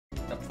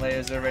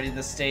players are ready.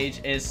 The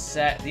stage is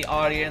set. The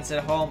audience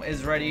at home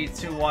is ready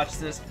to watch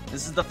this.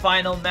 This is the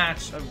final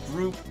match of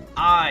Group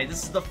I.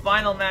 This is the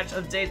final match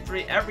of Day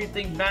 3.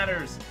 Everything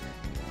matters.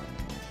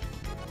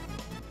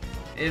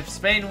 If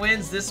Spain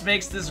wins, this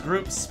makes this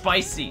group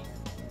spicy.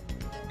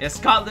 If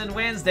Scotland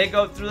wins, they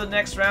go through the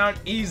next round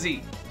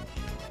easy.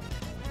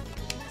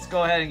 Let's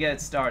go ahead and get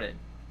it started.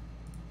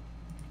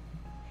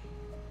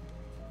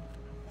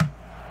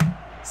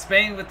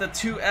 Spain with the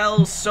 2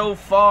 L's so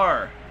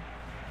far.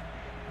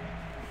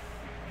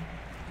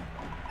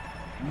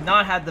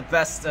 Not had the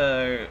best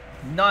run,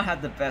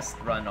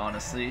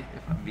 honestly,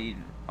 if I'm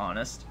being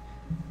honest.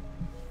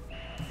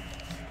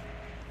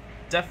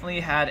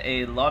 Definitely had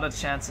a lot of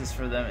chances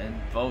for them in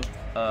both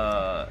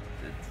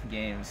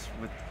games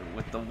with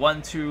the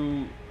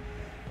 1-2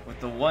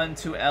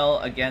 L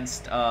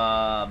against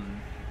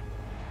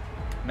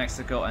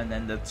Mexico, and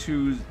then the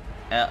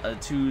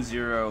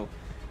 2-0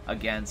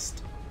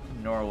 against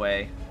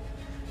Norway.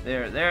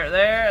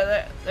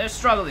 They're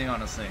struggling,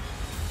 honestly.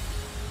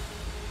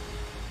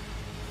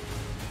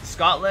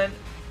 Scotland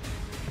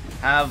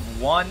have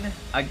won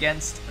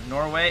against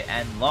Norway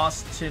and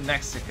lost to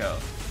Mexico.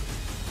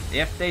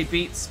 If they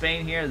beat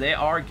Spain here, they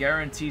are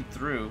guaranteed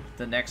through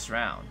the next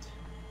round.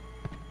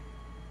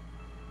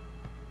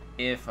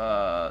 If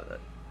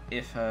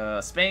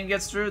Spain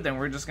gets through, then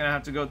we're just gonna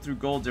have to go through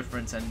goal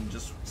difference and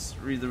just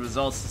read the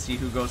results to see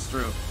who goes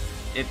through.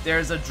 If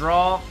there's a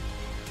draw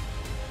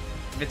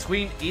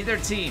between either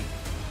team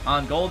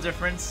on goal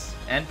difference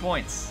and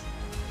points,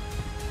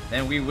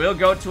 then we will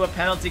go to a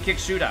penalty kick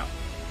shootout.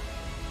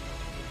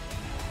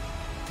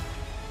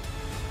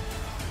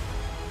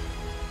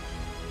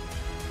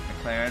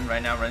 McLaren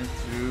right now running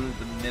through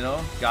the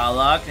middle.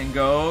 Galak and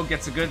Go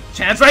gets a good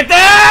chance right there!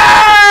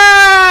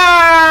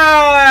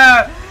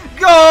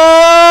 Goal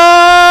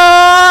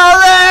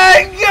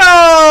and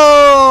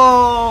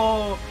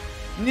go!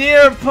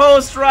 Near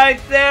post right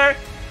there.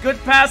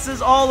 Good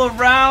passes all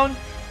around.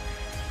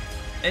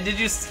 And did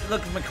you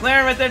look,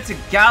 McLaren right there to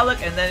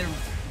Galak, and then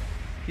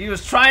he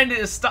was trying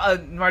to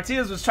stop,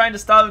 Martinez was trying to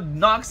stop,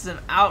 knocks him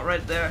out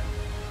right there.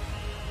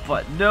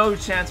 But no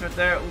chance right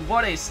there.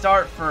 What a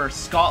start for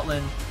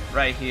Scotland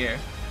right here.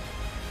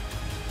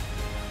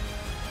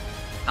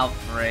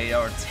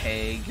 Alfredo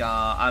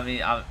Ortega. I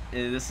mean,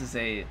 this is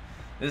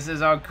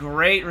a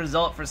great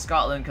result for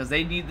Scotland because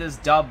they need this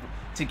dub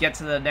to get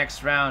to the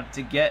next round,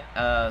 to get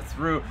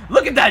through.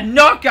 Look at that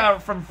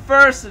knockout from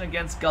Ferguson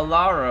against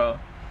Galaro.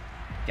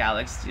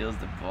 Gallic steals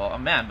the ball. Oh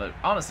man, but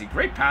honestly,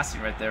 great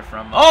passing right there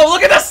from. Oh,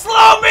 look at the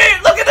slow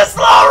beat! Look at the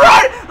slow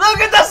run!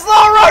 Look at the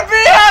slow run!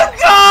 BM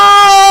goal!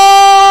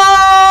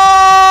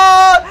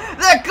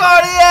 The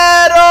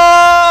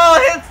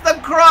Cordiero hits the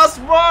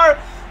crossbar,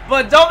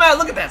 but don't matter.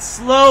 Look at that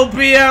slow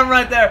BM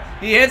right there.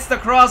 He hits the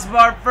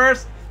crossbar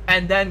first,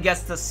 and then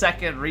gets the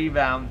second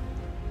rebound.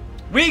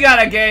 We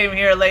got a game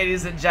here,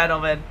 ladies and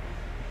gentlemen.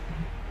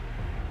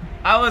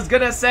 I was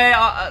gonna say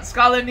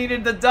Scotland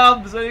needed the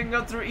dub so you can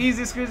go through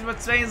easy screws,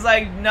 but Spain's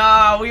like,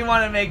 nah, we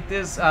want to make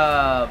this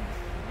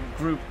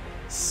group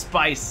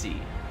spicy.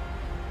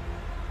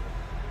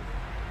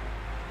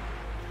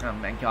 Oh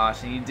my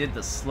gosh, and you did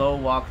the slow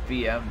walk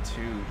BM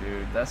too,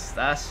 dude. That's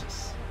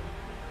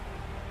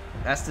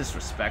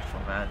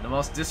disrespectful, man. The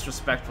most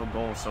disrespectful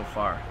goal so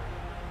far.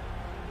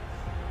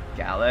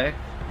 Gallic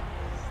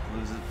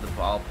loses the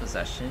ball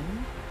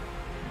possession.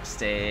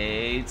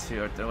 Stay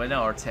to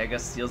Ortega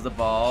steals the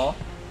ball.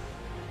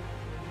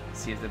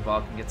 See if the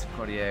ball can get to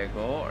Cordiego.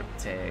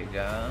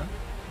 Ortega.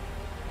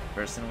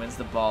 Person wins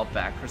the ball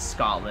back for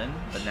Scotland,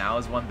 but now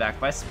is won back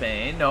by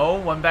Spain. No,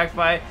 one back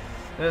by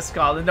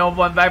Scotland. No,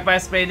 one back by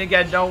Spain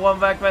again. No, one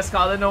back by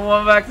Scotland. No,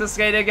 one back to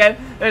Spain again.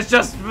 There's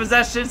just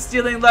possession,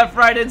 stealing left,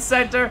 right, and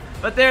center.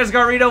 But there's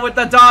Garrido with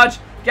the dodge.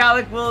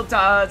 Gallic will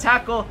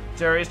tackle.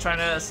 Jury's trying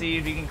to see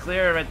if he can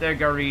clear it right there.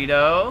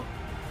 Garrido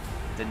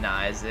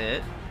denies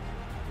it.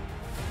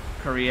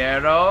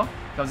 Corriero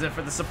comes in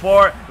for the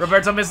support.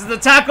 Roberto misses the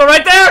tackle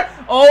right there.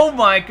 Oh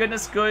my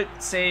goodness, good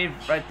save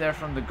right there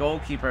from the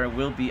goalkeeper. It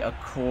will be a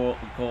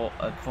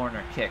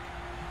corner kick.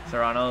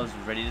 Serrano is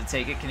ready to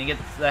take it. Can he get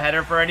the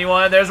header for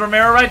anyone? There's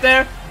Romero right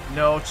there.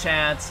 No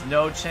chance,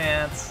 no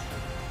chance.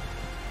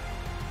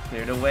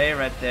 Cleared away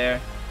right there.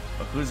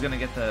 But who's gonna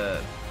get the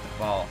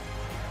ball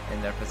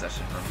in their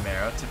possession?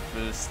 Romero to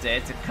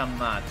Fuste, to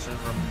Camacho.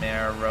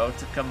 Romero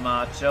to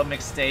Camacho.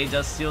 McStay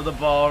does steal the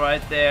ball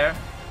right there.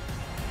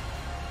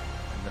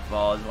 The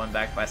ball is won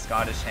back by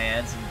Scottish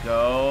hands. And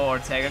Go.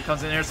 Ortega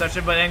comes in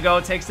interception, but then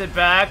Go takes it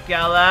back.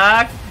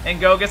 Galak.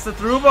 And Go gets the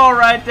through ball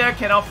right there.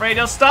 Can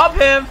Alfredo stop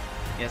him?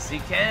 Yes, he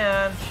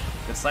can.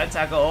 Good slide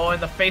tackle. Oh, in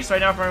the face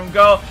right now from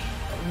Go.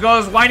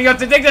 Go's winding up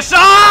to take the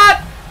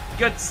shot!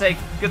 Good save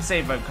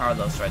by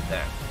Carlos right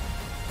there.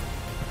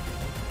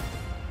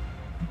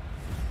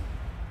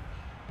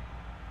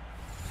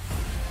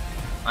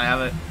 I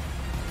have it.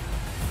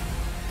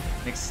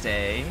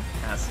 McStay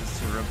passes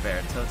to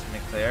Roberto to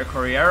McClare.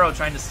 Corriero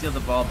trying to steal the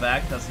ball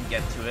back, doesn't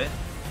get to it.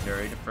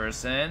 Jury to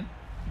Person.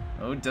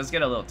 Oh, does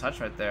get a little touch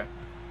right there.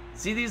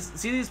 See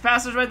these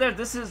passes right there?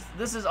 This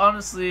is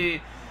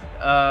honestly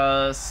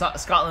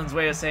Scotland's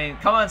way of saying,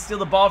 come on, steal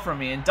the ball from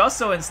me, and does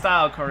so in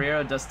style.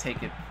 Corriero does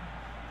take it,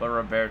 but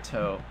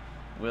Roberto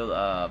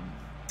will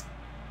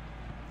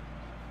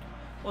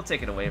we'll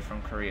take it away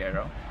from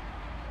Corriero.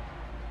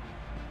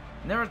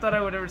 Never thought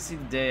I would ever see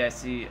the day I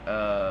see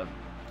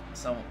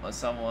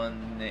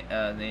someone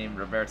named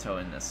Roberto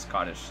in the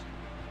Scottish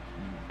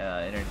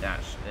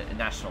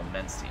national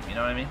men's team. You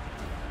know what I mean?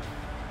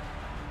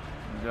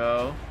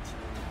 Go.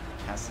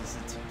 Passes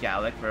it to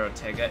Gallic, where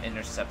Ortega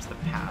intercepts the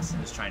pass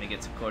and is trying to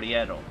get to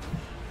Corriero.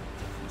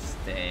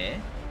 Fuste.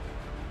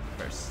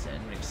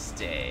 Person.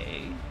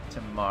 McStay.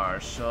 To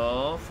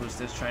Marshall.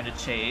 Fuste's trying to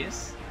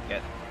chase.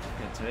 Get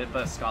to it,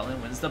 but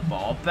Scotland wins the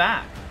ball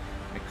back.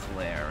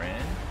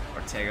 McLaren.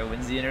 Ortega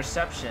wins the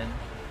interception.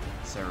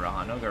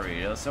 Serrano,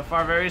 Garrido. So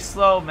far, very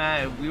slow,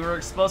 man. We were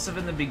explosive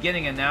in the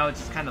beginning, and now it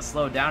just kind of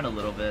slowed down a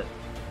little bit.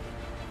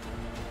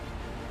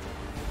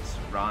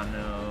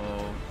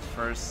 Serrano,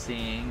 first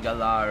seeing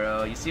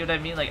Galaro. You see what I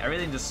mean? Like,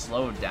 everything just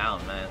slowed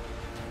down, man.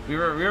 We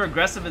were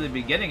aggressive in the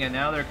beginning, and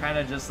now they're kind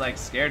of just like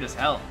scared as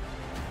hell.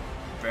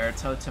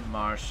 Roberto to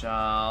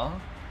Marshall.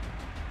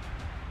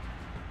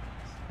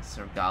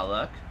 Sir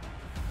Gallic.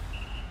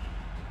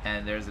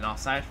 And there's an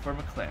offside for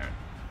McLaren.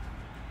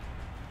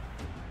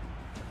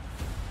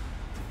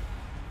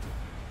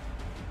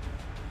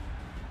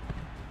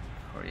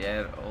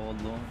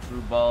 Corriero, lone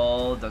through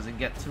ball, doesn't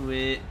get to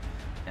it.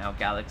 Now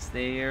Gallic's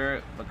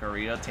there, but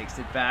Garrido takes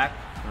it back.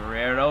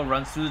 Corriero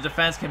runs through the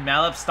defense. Can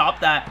Malep stop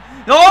that?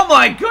 Oh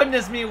my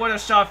goodness me, what a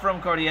shot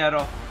from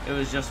Corriero. It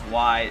was just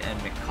wide, and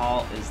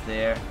McCall is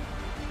there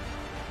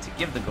to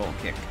give the goal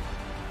kick.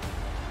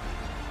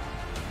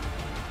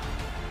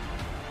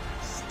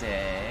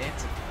 Stay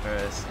to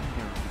first,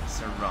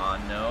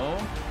 Serrano,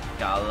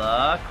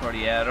 Gala,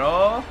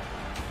 Corriero.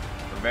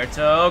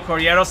 Roberto,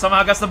 Corriero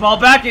somehow gets the ball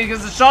back. He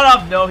gets the shot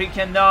off. No, he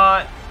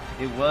cannot.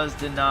 It was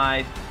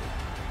denied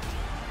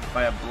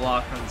by a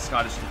block from the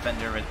Scottish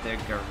defender right there.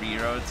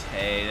 Garrido,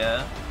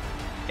 Tata.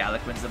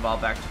 Gallic wins the ball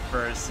back to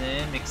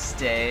Person.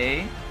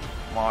 McStay.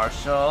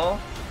 Marshall.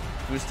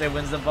 Fuste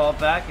wins the ball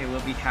back. It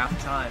will be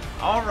halftime.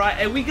 Alright,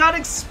 and we got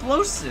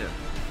explosive.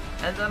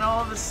 And then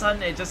all of a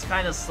sudden, it just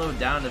kind of slowed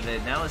down a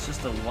bit. Now it's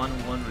just a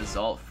 1-1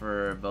 result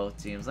for both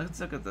teams.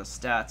 Let's look at the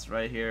stats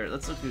right here.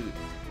 Let's look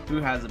who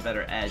has a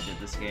better edge at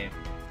this game.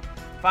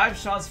 5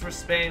 shots for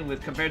Spain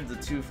with compared to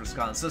the 2 for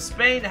Scotland. So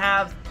Spain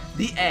have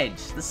the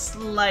edge, the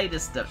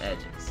slightest of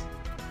edges.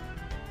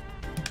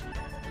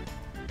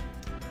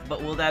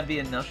 But will that be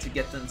enough to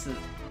get them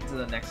to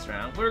the next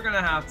round? We're going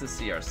to have to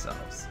see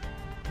ourselves.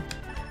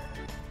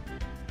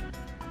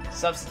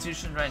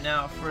 Substitution right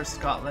now for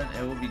Scotland.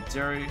 It will be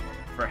Dury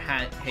for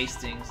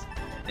Hastings,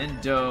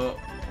 and Doe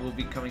will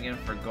be coming in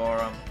for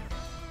Gorham,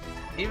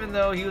 even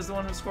though he was the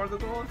one who scored the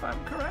goal, if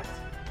I'm correct.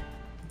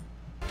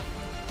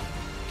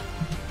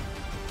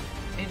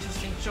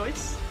 Interesting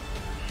choice.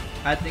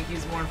 I think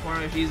he's more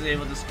informed if he's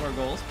able to score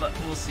goals, but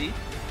we'll see.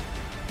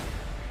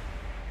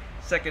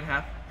 Second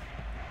half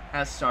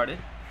has started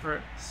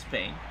for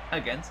Spain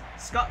against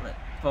Scotland.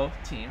 Both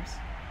teams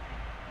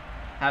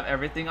have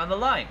everything on the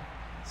line.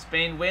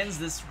 Spain wins,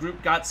 this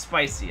group got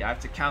spicy. I have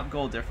to count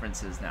goal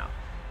differences now.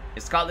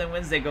 If Scotland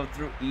wins, they go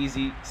through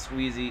easy,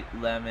 squeezy,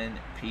 lemon,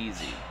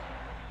 peasy.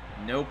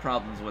 No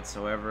problems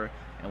whatsoever,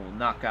 and will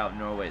knock out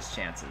Norway's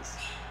chances.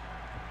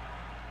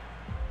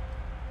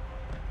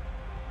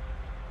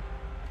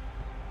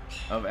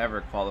 Of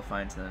ever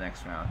qualifying to the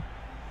next round.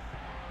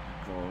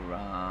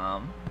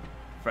 Goram.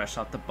 Fresh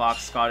off the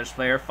box, Scottish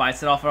player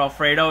fights it off for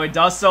Alfredo. It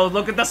does so.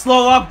 Look at the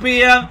slow walk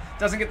BM.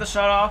 Doesn't get the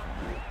shot off.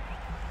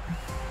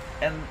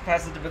 And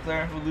passes it to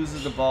McLaren, who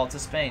loses the ball to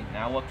Spain.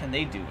 Now what can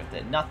they do with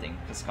it? Nothing,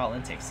 because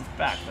Scotland takes it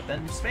back. But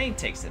then Spain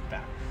takes it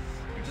back.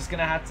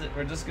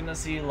 We're just gonna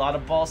see a lot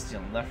of ball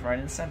stealing left, right,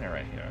 and center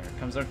right here. Here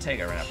comes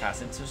Ortega right now,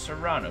 passing to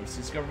Serrano. Who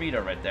sees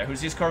Garrido right there? Who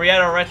sees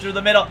Corriero right through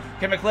the middle?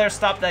 Can McLaren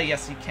stop that?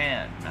 Yes, he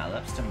can.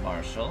 Malep's to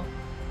Marshall.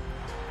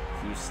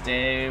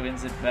 Fuste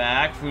wins it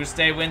back.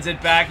 Fuste wins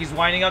it back. He's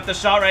winding up the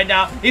shot right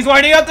now. He's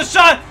winding up the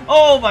shot!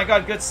 Oh my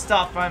god, good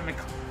stop by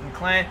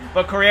McLaren.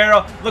 But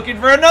Corriero looking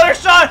for another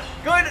shot!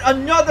 Good,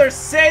 another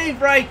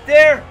save right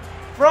there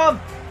from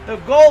the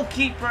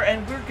goalkeeper.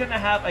 And we're gonna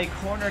have a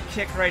corner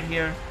kick right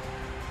here.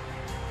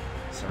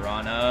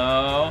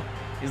 Serrano.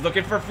 He's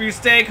looking for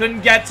Fuste.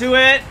 Couldn't get to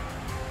it.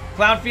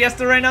 Clown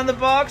Fiesta right on the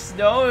box.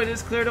 No, it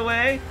is cleared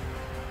away.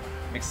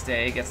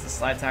 McStay gets the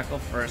slide tackle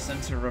first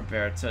into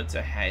Roberto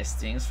to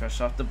Hastings. Fresh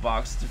off the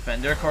box.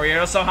 Defender.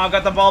 Corriero somehow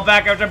got the ball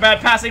back after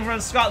bad passing from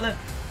Scotland.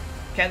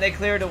 Can they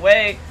clear it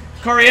away?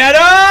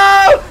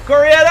 Corriero!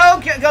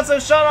 Corriero got some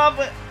shot off,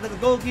 but the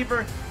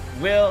goalkeeper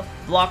will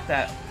block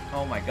that.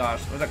 Oh my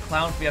gosh. There's a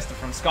Clown Fiesta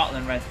from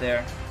Scotland right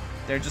there.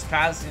 They're just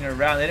passing it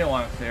around. They didn't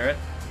want to clear it.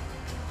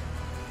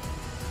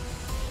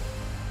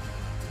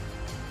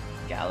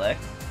 Gallic.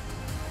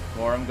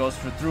 Gorham goes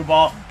for through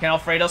ball. Can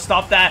Alfredo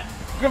stop that?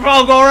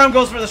 Gorham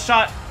goes for the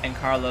shot. And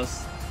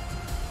Carlos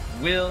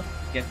will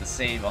get the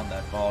save on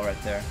that ball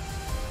right there.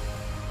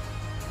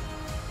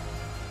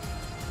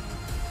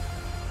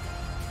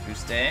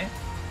 Fuste.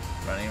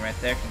 Running right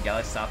there. Can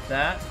Galaxy stop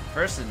that?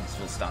 Persons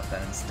will stop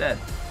that instead.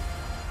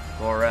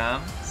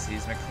 Gorham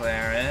sees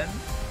McLaren.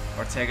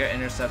 Ortega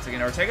intercepts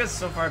again. Ortega's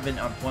so far been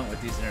on point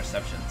with these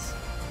interceptions.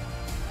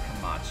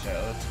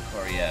 Camacho to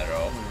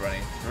Corriero, who's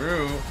running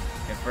through.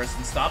 Can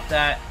Person stop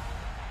that?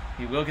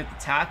 He will get the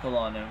tackle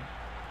on him.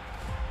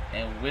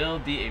 And will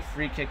be a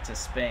free kick to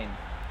Spain.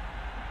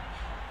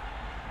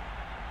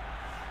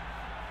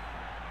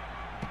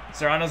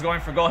 Serrano's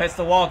going for goal, hits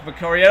the wall, but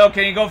Corriero,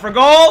 can he go for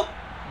goal?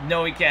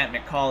 No, he can't.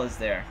 McCall is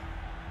there.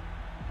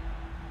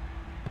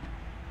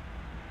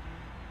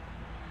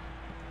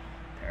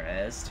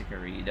 Perez to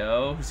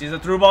Garrido, who sees a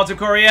through ball to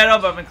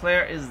Corriero, but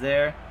McClare is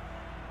there.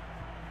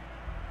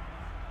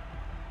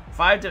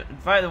 By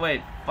the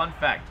way, fun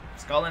fact,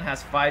 Scotland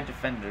has 5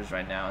 defenders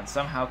right now, and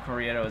somehow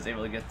Corriero is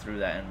able to get through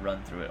that and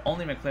run through it.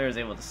 Only McClare is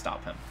able to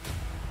stop him.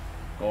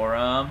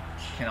 Gorham,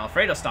 can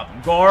Alfredo stop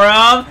him?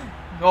 Gorham!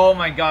 Oh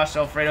my gosh,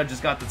 Alfredo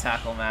just got the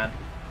tackle, man.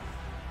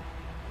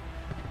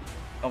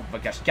 Oh my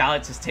gosh,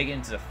 Gallagher is taken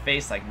into the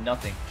face like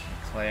nothing.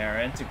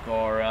 McLaren to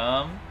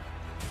Gorham.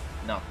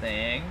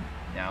 Nothing.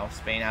 Now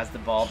Spain has the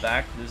ball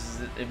back,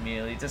 loses it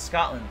immediately to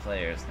Scotland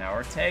players. Now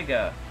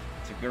Ortega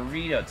to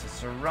Garrido to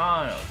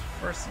Serrano.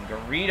 First and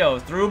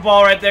Garrido. Through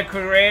ball right there,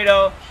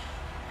 Corriero.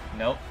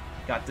 Nope.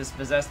 Got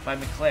dispossessed by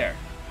McClare.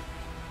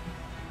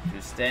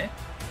 Fuste.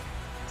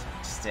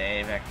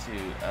 Stay back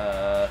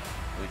to,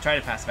 we tried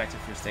to pass back to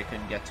Fuste,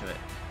 couldn't get to it.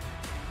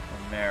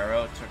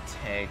 Romero to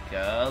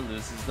Ortega.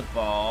 Loses the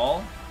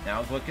ball.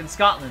 Now what can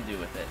Scotland do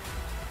with it?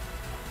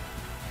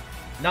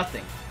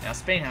 Nothing. Now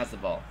Spain has the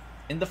ball.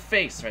 In the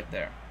face right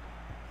there.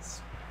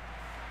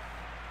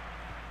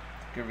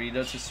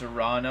 Garrido to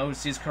Serrano, who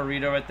sees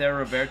Corrido right there.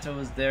 Roberto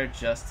was there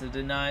just to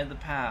deny the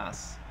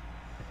pass.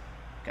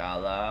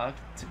 Galak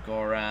to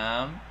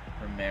Gorham.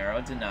 Romero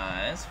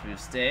denies.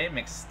 Fuste.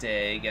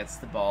 McStay gets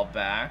the ball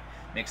back.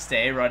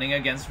 McStay running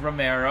against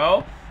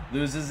Romero.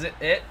 Loses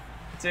it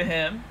to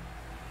him.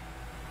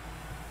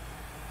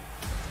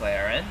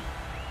 McLaren.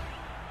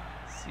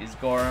 Sees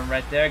Gorham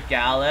right there.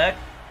 Galak.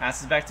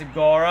 Passes back to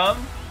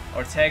Gorham.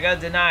 Ortega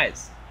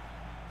denies.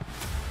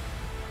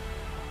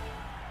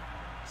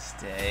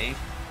 Stay.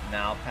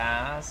 Now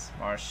pass.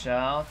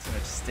 Marshall to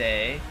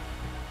McStay.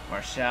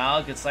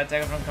 Marshall. Good slide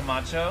tackle from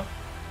Camacho.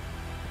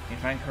 Can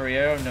you find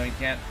Corriero? No, you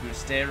can't.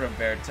 Fuste.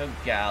 Roberto.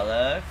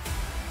 Galak.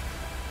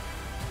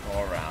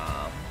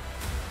 Gorham.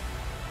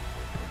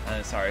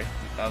 I'm sorry.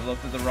 I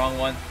looked at the wrong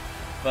one.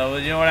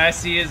 But you know what I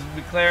see is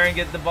McLaren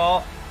get the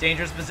ball.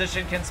 Dangerous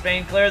position. Can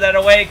Spain clear that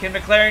away? Can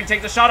McLaren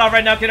take the shot off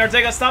right now? Can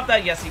Ortega stop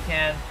that? Yes, he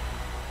can.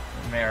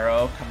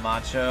 Romero.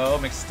 Camacho.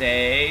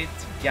 McStay.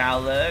 To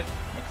Galak.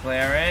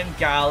 McLaren,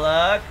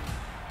 Galak,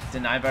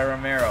 denied by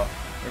Romero.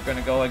 We're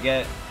gonna go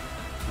again.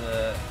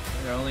 There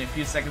are only a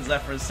few seconds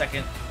left for the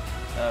second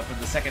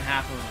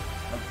half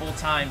of full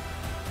time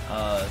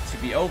to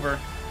be over.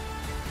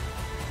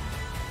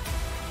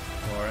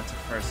 Gorham to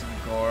Person,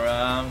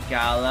 Gorham,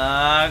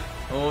 Galak.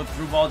 Oh,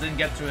 through ball didn't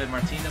get to it.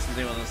 Martinez was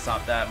able to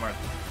stop that.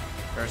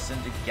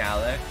 Person to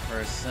Galak.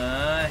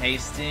 Person,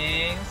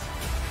 Hastings.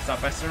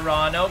 Stopped by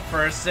Serrano.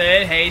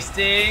 Person,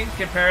 Hastings.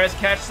 Can Perez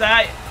catch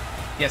that?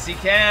 Yes, he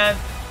can.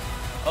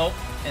 Oh,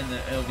 and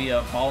it'll be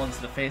a ball into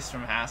the face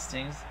from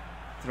Hastings.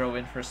 Throw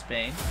in for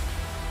Spain.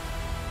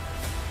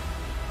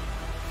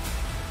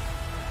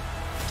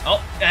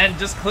 Oh, and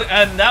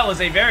that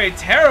was a very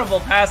terrible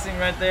passing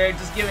right there.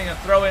 Just giving a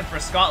throw in for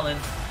Scotland.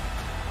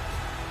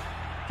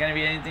 Can it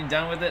be anything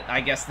done with it?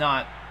 I guess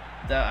not.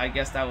 I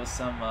guess that was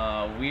some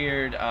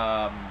weird,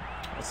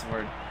 what's the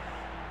word?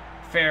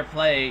 Fair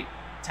play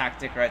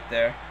tactic right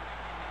there.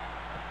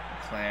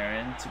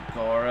 McLaren to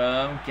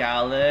Gorham.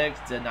 Galak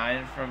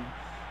denied for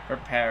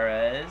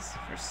Perez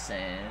for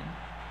Sin.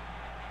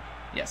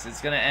 Yes,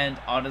 it's gonna end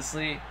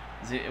honestly.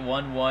 Is it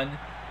 1-1?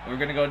 We're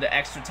gonna go into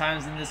extra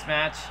times in this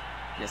match.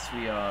 Yes,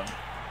 we are.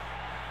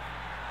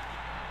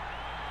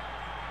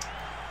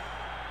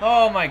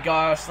 Oh my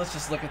gosh, let's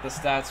just look at the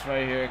stats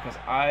right here because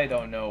I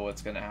don't know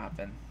what's gonna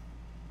happen.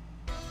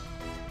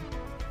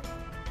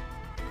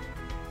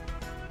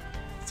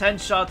 10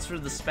 shots for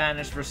the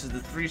Spanish versus the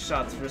 3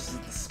 shots versus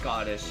the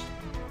Scottish.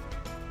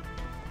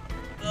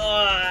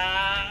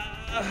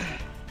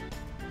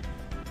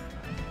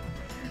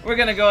 We're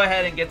gonna go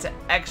ahead and get to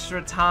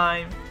extra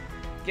time.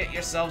 Get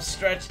yourself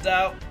stretched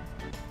out,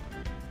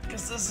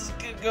 because this is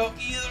gonna go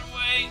either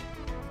way.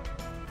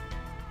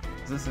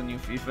 Is this a new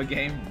FIFA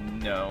game?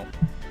 No.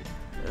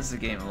 This is a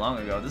game long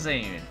ago. This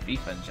ain't even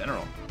FIFA in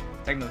general.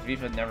 Technically,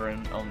 FIFA never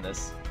owned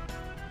this.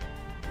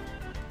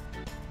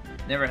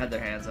 Never had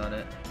their hands on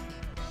it.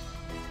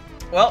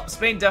 Well,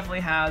 Spain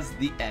definitely has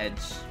the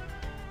edge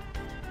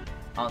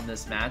on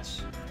this match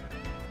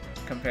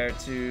compared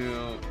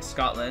to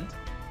Scotland.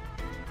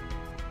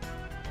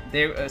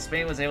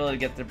 Spain was able to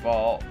get their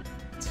ball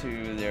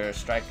to their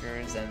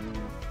strikers, and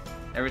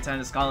every time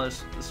the Scottish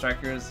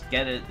strikers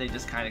get it, they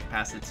just kind of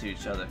pass it to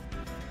each other.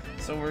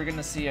 So we're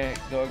gonna see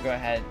go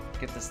ahead,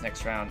 get this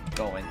next round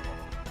going.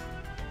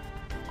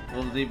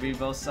 Will there be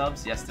both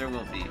subs? Yes, there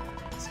will be.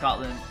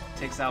 Scotland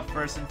takes out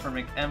Ferguson for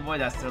McEnvoy.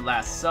 That's their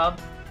last sub.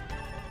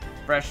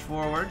 fresh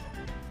forward.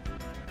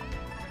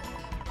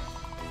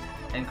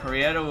 And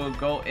Corriero will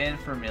go in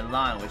for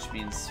Milan, which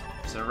means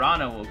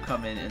Serrano will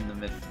come in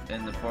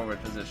the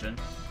forward position.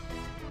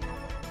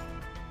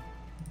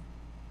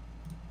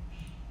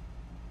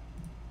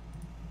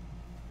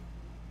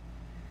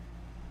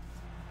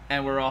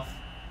 And we're off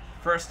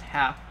first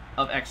half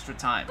of extra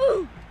time.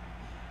 Woo!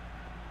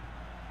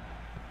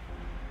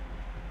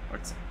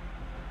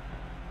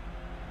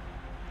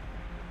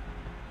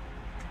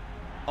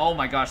 Oh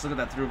my gosh, look at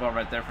that through ball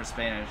right there for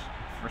Spanish.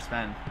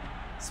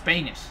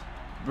 Spanish.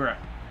 Bruh.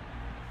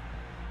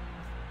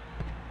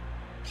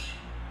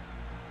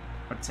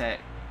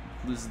 Ortega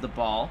loses the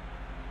ball.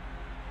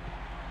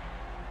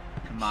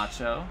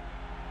 Camacho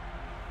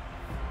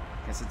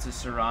gets it to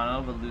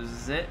Serrano, but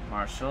loses it.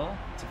 Marshall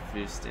to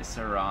Fuste.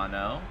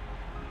 Serrano.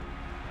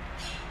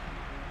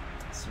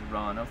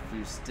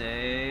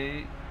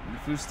 Fuste.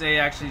 Fuste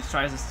actually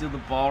tries to steal the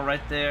ball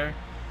right there.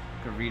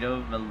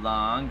 Garrido,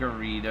 Milan.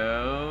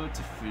 Garrido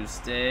to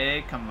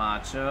Fuste.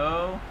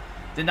 Camacho.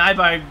 Denied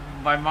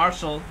by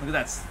Marshall. Look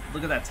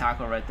at that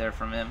tackle right there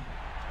from him.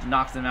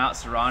 Knocked him out.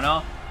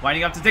 Serrano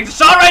winding up to take the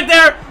shot right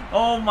there.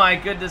 Oh my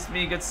goodness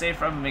me. Good save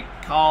from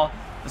McCall.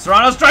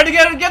 Serrano's trying to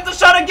get the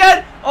shot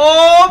again.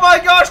 Oh my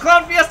gosh.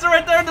 Clown Fiesta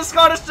right there in the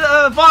Scottish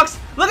box.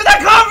 Look at that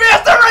Clown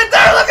Fiesta right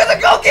there. Look at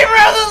the goalkeeper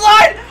on the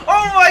line.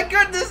 Oh my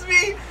goodness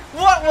me.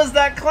 What was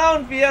that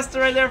Clown Fiesta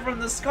right there from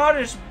the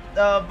Scottish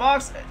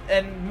box?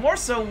 And more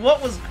so,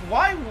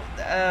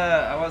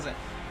 I wasn't.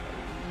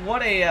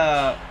 What a,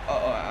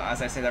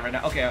 as I say that right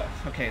now. Okay,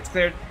 it's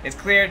cleared. It's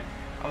cleared.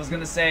 I was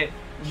gonna say,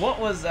 what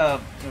was a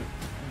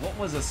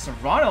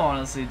Serrano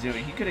honestly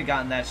doing? He could have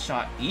gotten that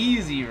shot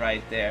easy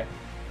right there.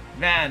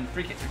 Man,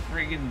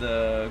 freaking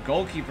the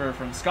goalkeeper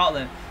from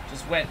Scotland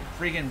just went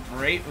freaking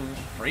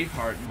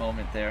Braveheart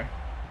moment there.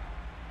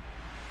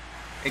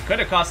 It could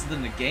have costed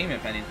them the game,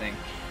 if anything.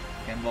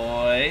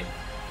 Kenboy.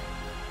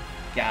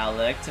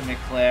 Gallic to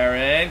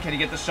McLaren. Can he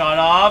get the shot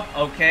off?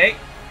 Okay.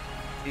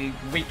 The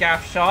weak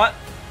half shot.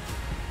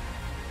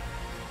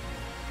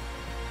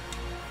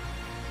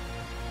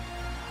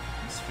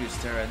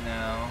 Fuster right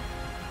now.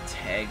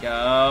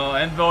 Tego.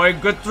 And boy,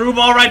 good through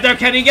ball right there.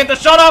 Can he get the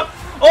shot up?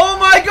 Oh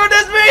my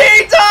goodness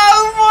me!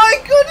 Oh my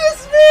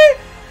goodness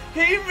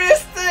me! He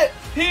missed it!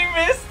 He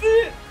missed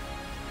it!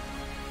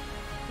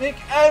 Nick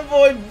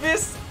Envoy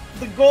missed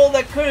the goal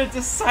that could have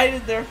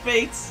decided their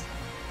fates.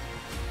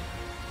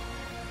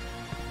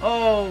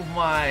 Oh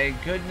my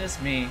goodness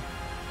me.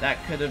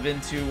 That could have been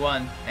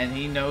 2-1, and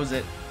he knows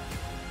it.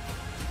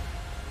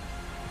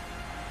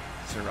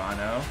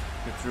 Serrano.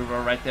 Good through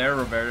roll right there.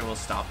 Roberto will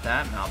stop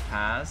that.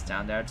 Malpass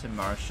down there to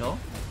Marshall.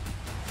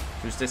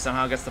 Fuste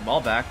somehow gets the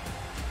ball back.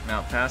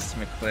 Malpass to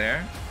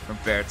McClare.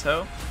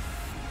 Roberto.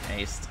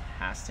 Aced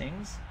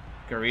Hastings.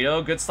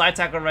 Garrido. Good slide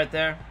tackle right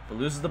there. But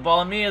loses the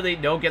ball immediately.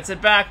 No, gets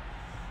it back.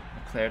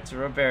 McClare to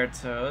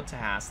Roberto. To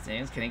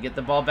Hastings. Can he get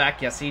the ball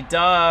back? Yes, he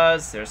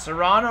does. There's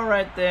Serrano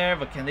right there.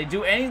 But can they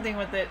do anything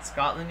with it?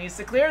 Scotland needs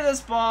to clear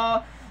this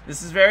ball.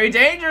 This is very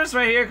dangerous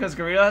right here because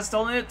Garrido has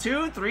stolen it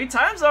 2-3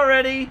 times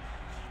already.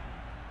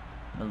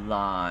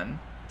 Milan,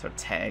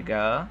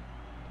 Ortega,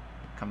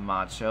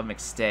 Camacho,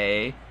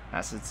 McStay,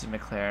 passes to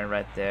McLaren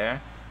right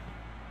there.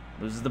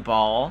 Loses the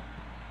ball,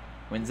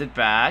 wins it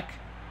back.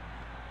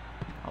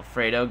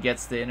 Alfredo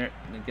gets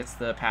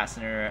the pass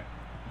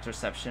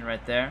interception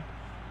right there.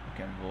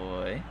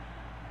 Boy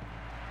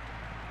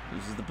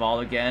loses the ball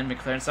again.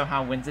 McLaren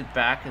somehow wins it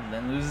back and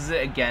then loses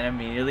it again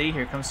immediately.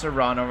 Here comes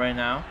Serrano right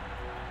now.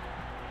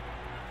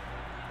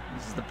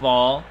 Loses the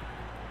ball.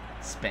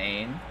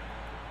 Spain.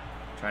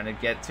 Trying to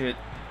get to it,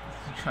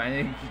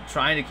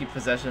 trying to keep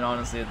possession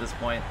honestly at this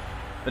point,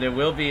 but it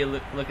will be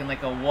looking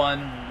like a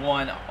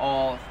 1-1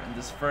 all in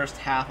this first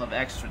half of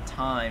extra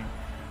time.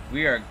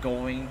 We are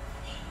going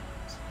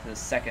to the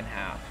second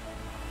half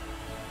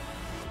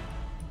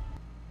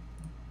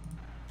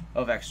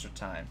of extra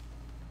time.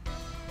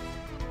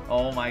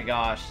 Oh my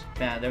gosh,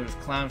 man, there was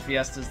Clown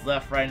Fiestas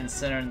left, right, and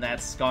center in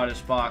that Scottish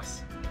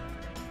box.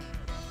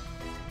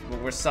 But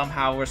we're still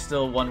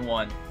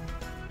 1-1.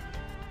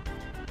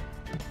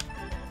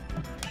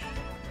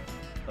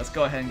 Let's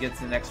go ahead and get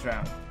to the next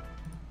round.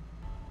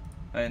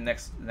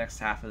 Next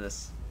half of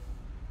this.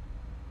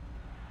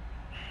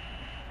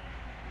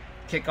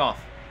 Kickoff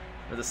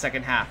for the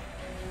second half.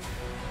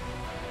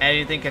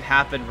 Anything could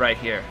happen right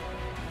here.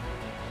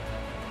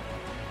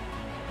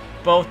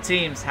 Both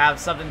teams have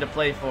something to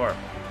play for.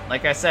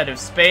 Like I said, if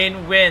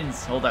Spain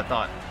wins, hold that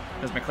thought,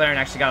 because McLaren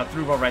actually got a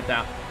through ball right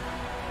now.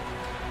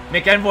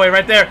 McEnvoy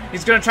right there.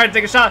 He's gonna try to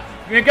take a shot.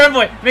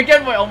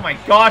 McEnvoy. Oh my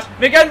gosh,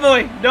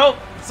 McEnvoy. Nope.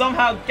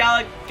 Somehow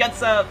Gallic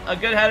gets a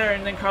good header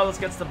and then Carlos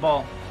gets the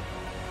ball.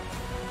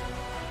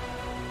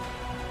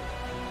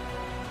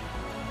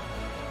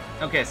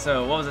 Okay,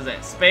 so what was I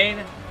saying? Spain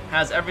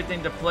has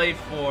everything to play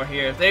for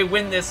here. If they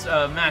win this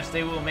match,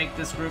 they will make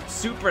this group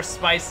super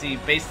spicy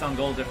based on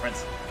goal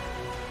difference.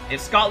 If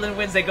Scotland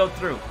wins, they go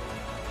through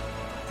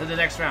to the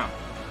next round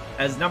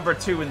as number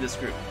 2 in this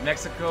group.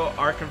 Mexico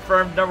are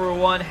confirmed number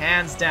 1,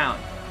 hands down.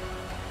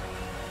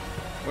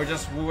 We're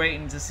just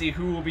waiting to see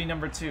who will be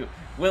number 2.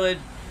 Will it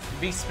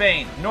be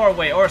Spain,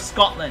 Norway, or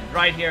Scotland?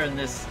 Right here in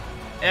this.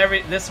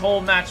 This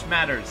whole match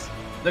matters.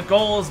 The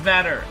goals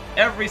matter.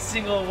 Every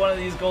single one of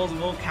these goals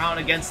will count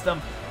against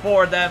them,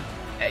 for them.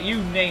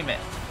 You name it.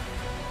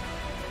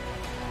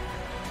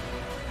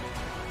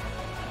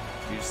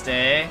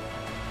 Tuesday.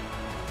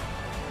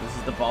 This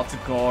is the ball to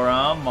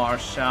Gorham,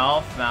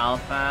 Marshall,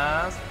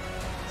 Malfast.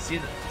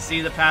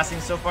 See the passing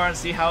so far, and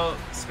see how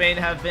Spain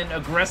have been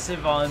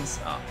aggressive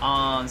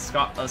on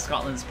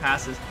Scotland's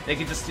passes. They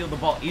can just steal the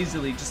ball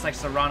easily, just like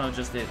Serrano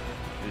just did.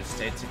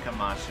 Tuesday to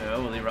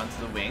Camacho. Will he run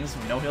to the wings?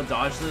 We know he'll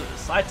dodge the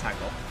slide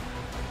tackle.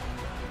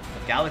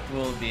 But Gallic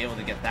will be able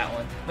to get that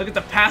one. Look at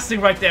the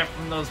passing right there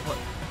from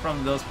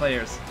those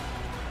players.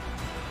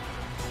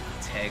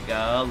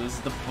 Ortega loses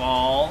the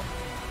ball.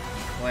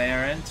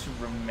 McLaren to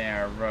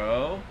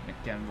Romero.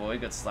 McEnvoy,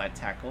 good slide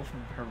tackle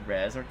from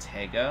Perez.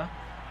 Ortega.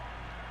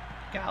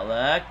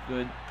 Gallic,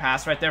 good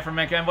pass right there from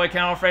McEnvoy.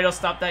 Can Alfredo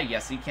stop that?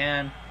 Yes, he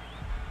can.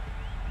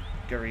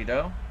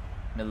 Garrido.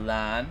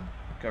 Milan.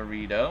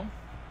 Garrido.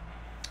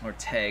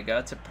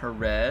 Ortega to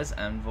Perez.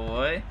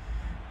 Envoy.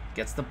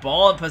 Gets the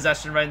ball in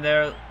possession right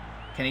there.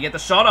 Can he get the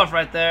shot off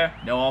right there?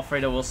 No,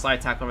 Alfredo will slide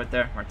tackle right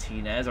there.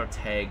 Martinez.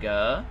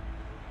 Ortega.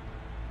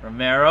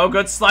 Romero.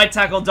 Good slide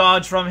tackle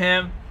dodge from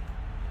him.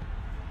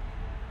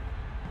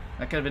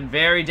 That could have been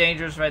very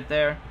dangerous right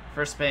there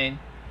for Spain.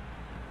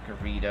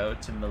 Garrido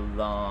to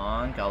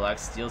Milan. Gallic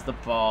steals the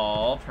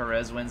ball.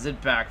 Perez wins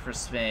it back for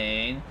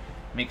Spain.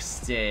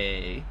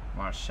 McStay.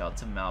 Marshall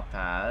to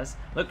Malpaz.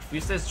 Look,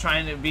 Fuste's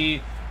trying to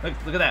be... Look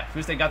at that.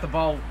 Fuste got the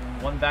ball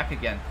one back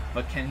again.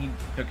 But can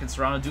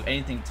Serrano do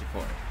anything for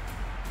it?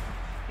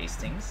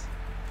 Hastings.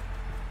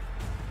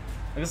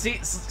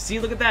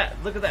 Look at that.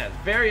 Look at that.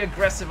 Very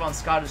aggressive on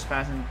Scottish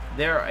passing.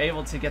 They're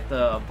able to get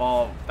the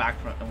ball back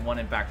and won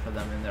it back for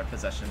them in their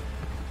possession.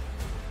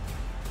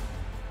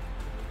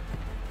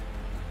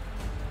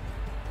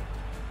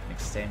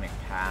 McStay,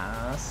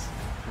 McPass.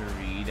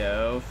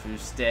 Garrido.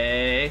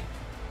 Fuste.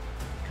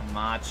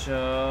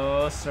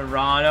 Camacho.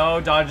 Serrano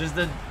dodges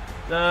the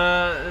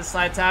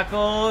slide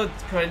tackle.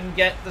 Couldn't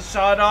get the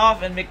shot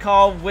off, and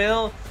McCall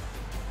will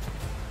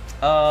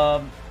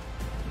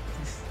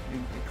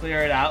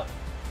clear it out.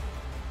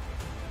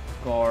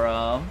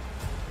 Gorham.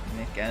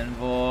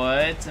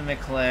 McEnvoy to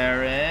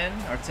McLaren.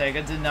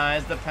 Ortega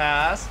denies the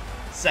pass.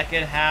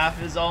 Second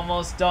half is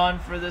almost done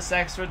for this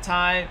extra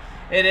time.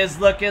 It is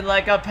looking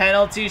like a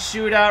penalty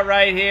shootout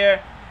right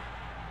here.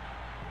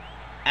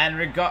 And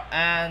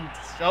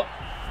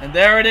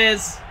there it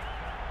is.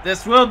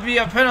 This will be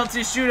a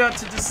penalty shootout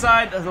to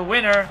decide the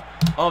winner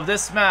of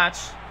this match.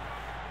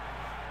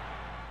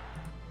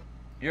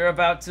 You're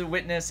about to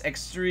witness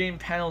extreme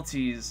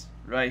penalties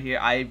right here.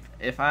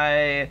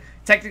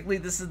 Technically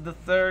this is the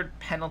third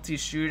penalty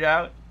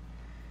shootout.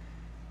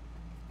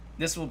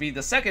 This will be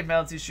the second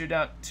penalty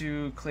shootout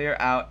to clear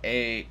out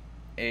a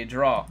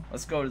draw.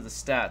 Let's go to the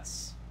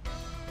stats.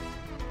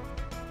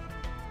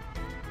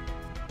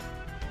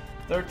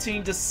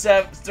 13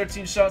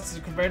 shots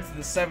compared to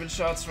the 7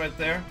 shots right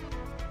there.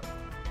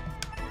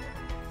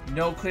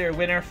 No clear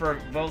winner for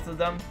both of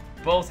them.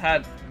 Both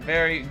had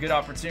very good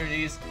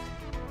opportunities.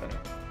 But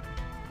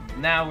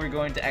now we're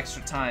going to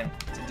extra time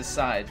to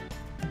decide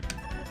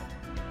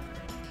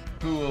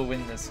who will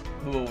win this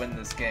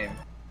game.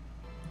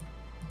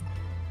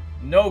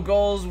 No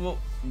goals will...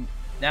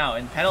 Now,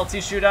 in penalty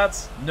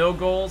shootouts, no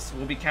goals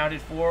will be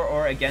counted for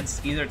or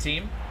against either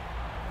team.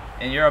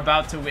 And you're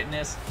about to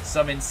witness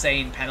some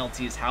insane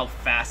penalties, how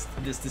fast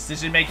this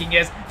decision-making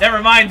is. Never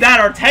mind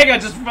that, Ortega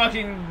just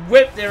fucking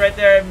whipped it right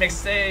there, and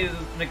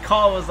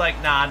McCall was like,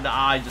 nah,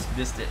 I just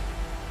missed it.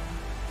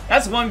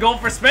 That's 1 goal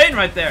for Spain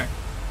right there.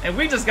 And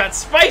we just got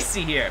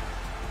spicy here.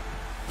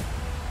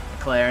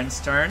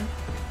 McLaren's turn.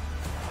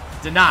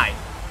 Denied.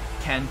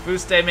 Can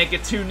Fuste make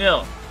it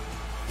 2-0?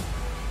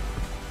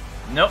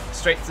 Nope,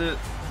 straight to the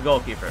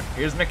goalkeeper.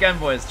 Here's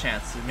McEnvoy's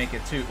chance to make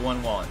it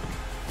 1-1.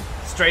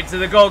 Straight to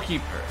the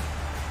goalkeeper.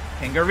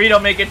 Can Garrido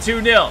make it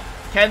 2-0?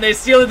 Can they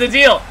seal the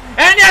deal?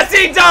 And yes,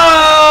 he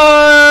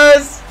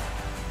does!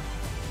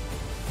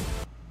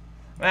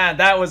 Man,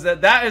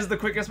 that is the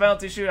quickest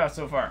penalty shootout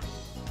so far.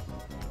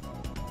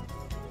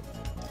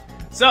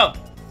 So,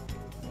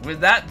 with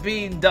that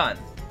being done,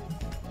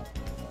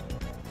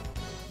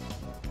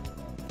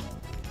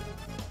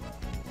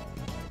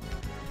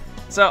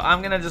 so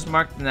I'm gonna just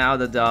mark now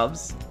the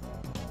dubs.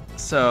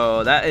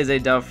 So that is a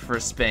dub for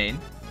Spain.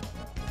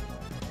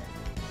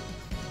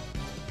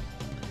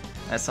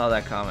 I saw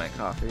that comment,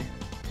 Coffee.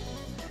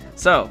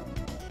 So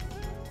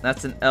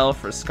that's an L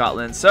for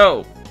Scotland.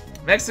 So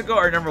Mexico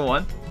are number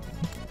 1,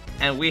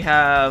 and we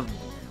have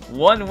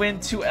 1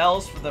 win, 2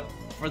 L's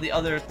for the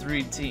other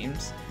 3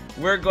 teams.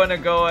 We're gonna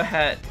go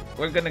ahead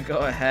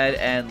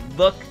and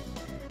look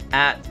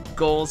at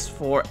goals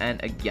for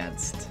and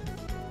against.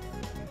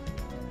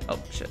 Oh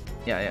shit.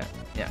 Yeah.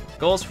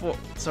 Goals for,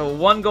 so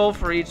 1 goal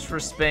for each for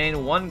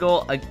Spain, 1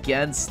 goal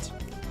against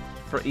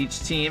for each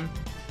team.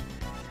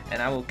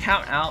 And I will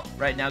count out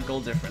right now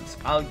goal difference.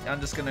 I'm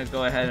just gonna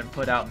go ahead and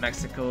put out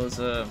Mexico's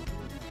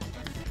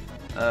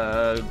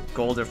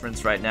goal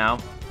difference right now.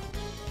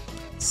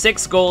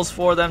 6 goals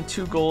for them,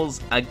 2 goals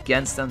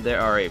against them. They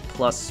are a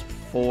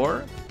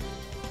 +4.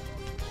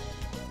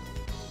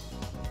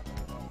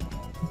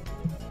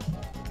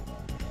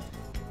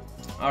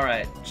 All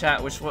right,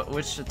 chat. Which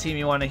team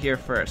you want to hear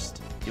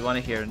first? You want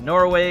to hear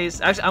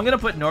Norway's? Actually, I'm gonna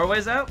put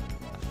Norway's out.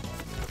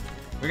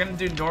 We're gonna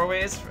do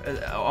Norway's.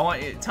 I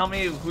want you. Tell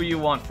me who you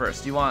want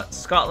first. You want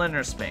Scotland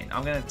or Spain?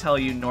 I'm gonna tell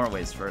you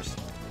Norway's first.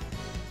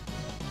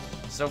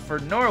 So for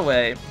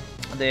Norway,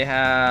 they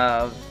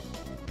have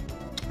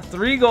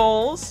 3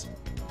 goals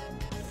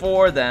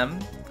for them,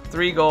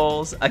 3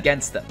 goals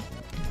against them.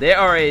 They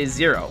are a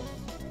 0.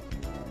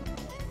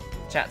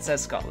 Chat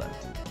says Scotland.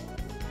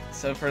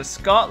 So for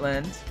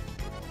Scotland,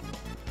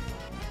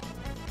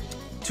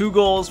 2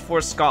 goals for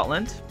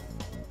Scotland,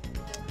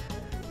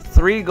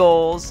 3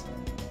 goals.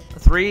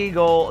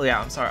 Yeah,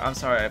 I'm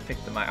sorry. I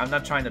picked the mic. I'm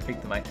not trying to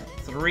pick the mic.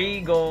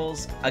 3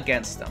 goals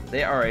against them.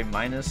 They are a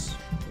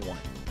 -1.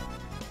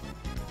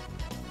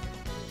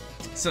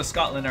 So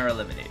Scotland are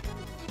eliminated.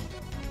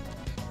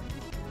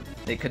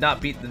 They could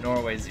not beat the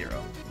Norway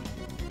 0.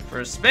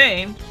 For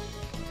Spain,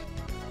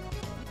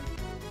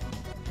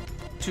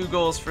 2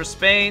 goals for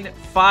Spain,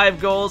 5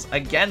 goals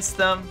against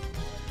them.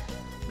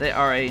 They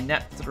are a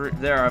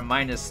they are a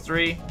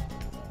 -3.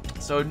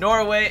 So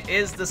Norway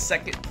is the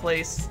second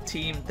place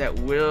team that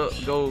will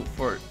go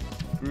for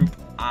Group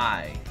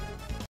I.